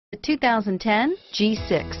The 2010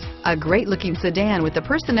 G6, a great-looking sedan with the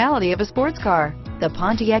personality of a sports car. The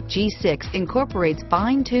Pontiac G6 incorporates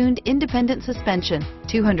fine-tuned independent suspension,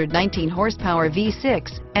 219 horsepower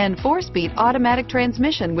V6, and 4-speed automatic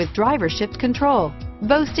transmission with driver shift control.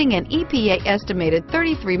 Boasting an EPA estimated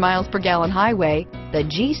 33 miles per gallon highway, the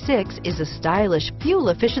G6 is a stylish,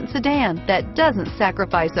 fuel-efficient sedan that doesn't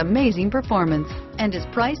sacrifice amazing performance and is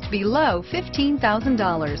priced below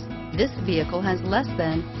 $15,000. This vehicle has less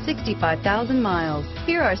than 65,000 miles.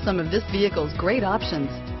 Here are some of this vehicle's great options: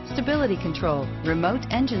 stability control, remote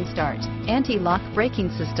engine start, anti-lock braking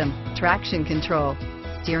system, traction control,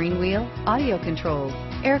 steering wheel audio controls,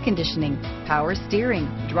 air conditioning, power steering,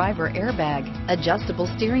 driver airbag, adjustable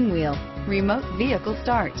steering wheel, remote vehicle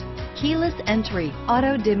start, keyless entry,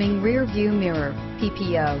 auto dimming rear view mirror,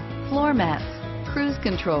 PPO, floor mats, cruise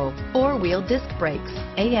control, 4-wheel disc brakes,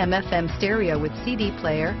 AM/FM stereo with CD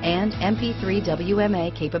player and MP3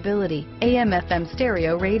 WMA capability, AM/FM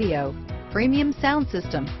stereo radio, premium sound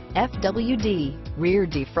system, FWD, rear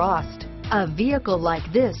defrost. A vehicle like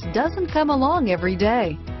this doesn't come along every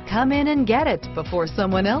day. Come in and get it before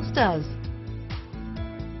someone else does.